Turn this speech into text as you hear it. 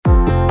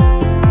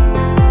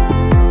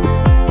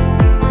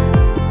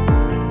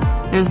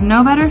There's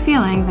no better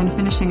feeling than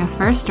finishing a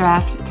first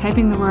draft,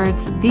 typing the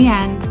words "the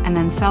end," and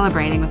then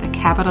celebrating with a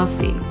capital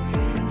C.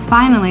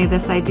 Finally,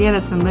 this idea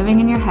that's been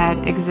living in your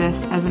head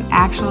exists as an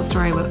actual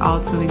story with all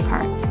its moving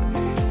parts.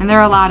 And there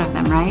are a lot of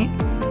them, right?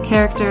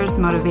 Characters,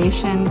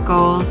 motivation,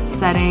 goals,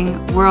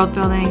 setting, world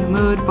building,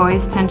 mood,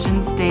 voice,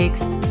 tension,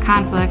 stakes,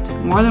 conflict,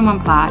 more than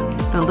one plot,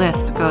 the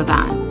list goes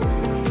on.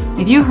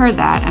 If you heard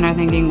that and are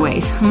thinking,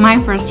 wait,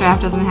 my first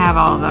draft doesn't have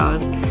all of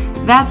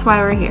those, that's why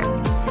we're here.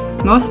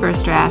 Most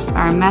first drafts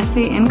are a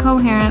messy,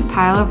 incoherent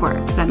pile of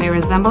words that may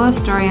resemble a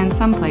story in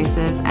some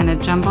places and a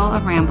jumble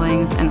of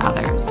ramblings in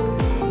others.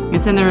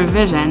 It's in the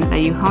revision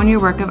that you hone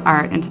your work of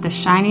art into the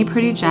shiny,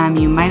 pretty gem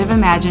you might have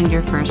imagined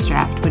your first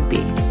draft would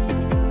be.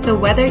 So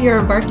whether you're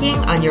embarking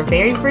on your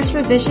very first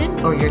revision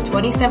or your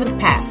 27th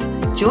pass,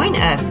 join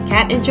us,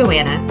 Kat and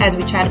Joanna, as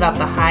we chat about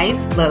the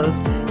highs, lows,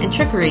 and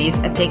trickeries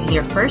of taking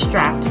your first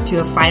draft to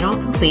a final,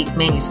 complete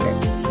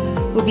manuscript.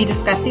 We'll be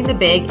discussing the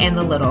big and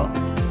the little.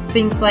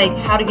 Things like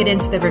how to get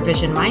into the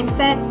revision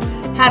mindset,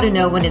 how to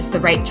know when it's the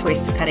right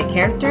choice to cut a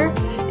character,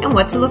 and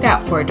what to look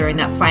out for during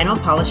that final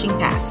polishing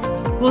pass.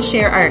 We'll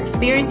share our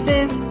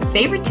experiences,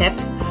 favorite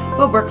tips,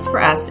 what works for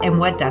us and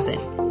what doesn't,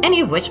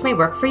 any of which may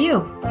work for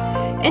you.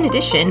 In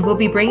addition, we'll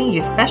be bringing you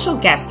special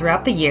guests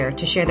throughout the year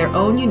to share their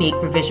own unique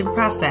revision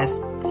process.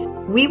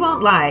 We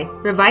won't lie,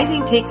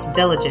 revising takes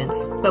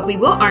diligence, but we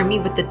will arm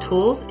you with the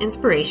tools,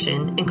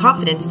 inspiration, and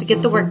confidence to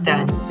get the work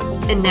done.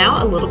 And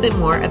now a little bit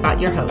more about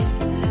your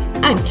hosts.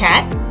 I'm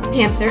Kat,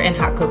 pantser and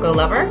hot cocoa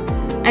lover.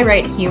 I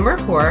write humor,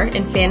 horror,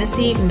 and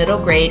fantasy, middle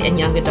grade, and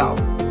young adult.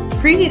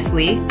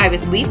 Previously, I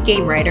was lead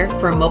game writer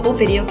for a mobile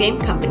video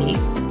game company,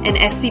 an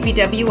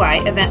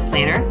SCBWI event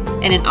planner,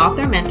 and an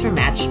author-mentor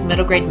match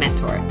middle grade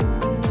mentor.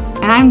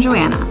 And I'm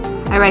Joanna.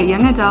 I write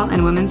young adult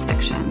and women's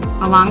fiction.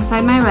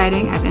 Alongside my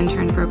writing, I've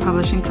interned for a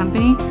publishing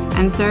company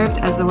and served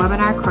as the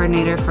webinar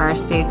coordinator for our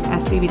state's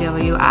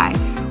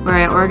SCBWI, where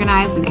I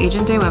organized an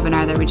Agent Day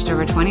webinar that reached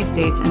over 20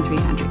 states and 3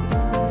 countries.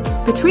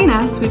 Between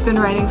us, we've been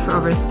writing for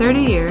over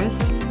 30 years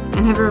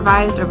and have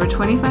revised over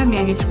 25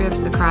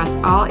 manuscripts across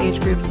all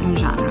age groups and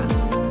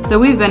genres. So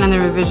we've been in the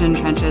revision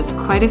trenches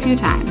quite a few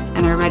times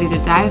and are ready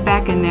to dive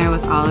back in there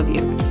with all of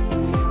you.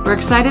 We're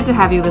excited to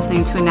have you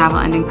listening to a novel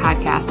ending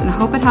podcast and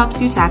hope it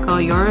helps you tackle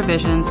your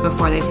revisions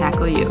before they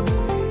tackle you.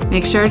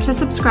 Make sure to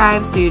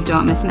subscribe so you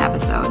don't miss an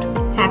episode.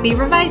 Happy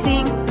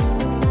revising!